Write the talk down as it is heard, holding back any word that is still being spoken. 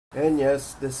And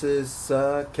yes, this is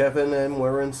Kevin, and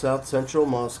we're in South Central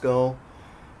Moscow.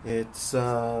 It's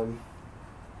about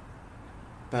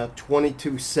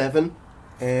 22:07,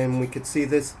 and we could see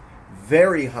this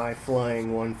very high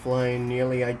flying one flying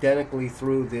nearly identically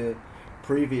through the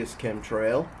previous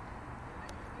chemtrail.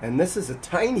 And this is a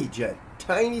tiny jet,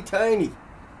 tiny, tiny.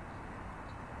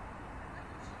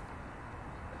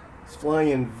 It's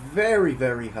flying very,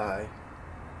 very high.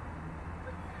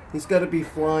 He's got to be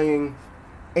flying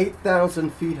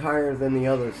 8,000 feet higher than the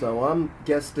other, so I'm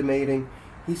guesstimating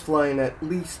he's flying at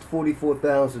least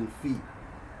 44,000 feet.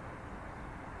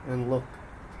 And look,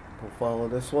 we'll follow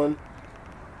this one.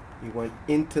 He went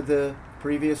into the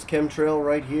previous chemtrail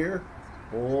right here,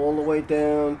 all the way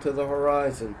down to the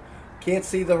horizon. Can't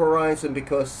see the horizon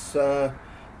because the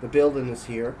building is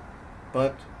here,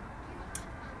 but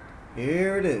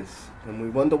here it is. And we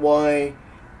wonder why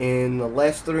in the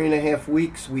last 3.5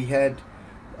 weeks we had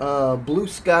blue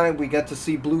sky. We got to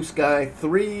see blue sky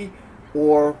 3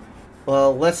 or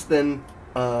less than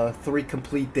 3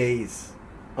 complete days.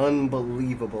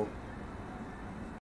 Unbelievable.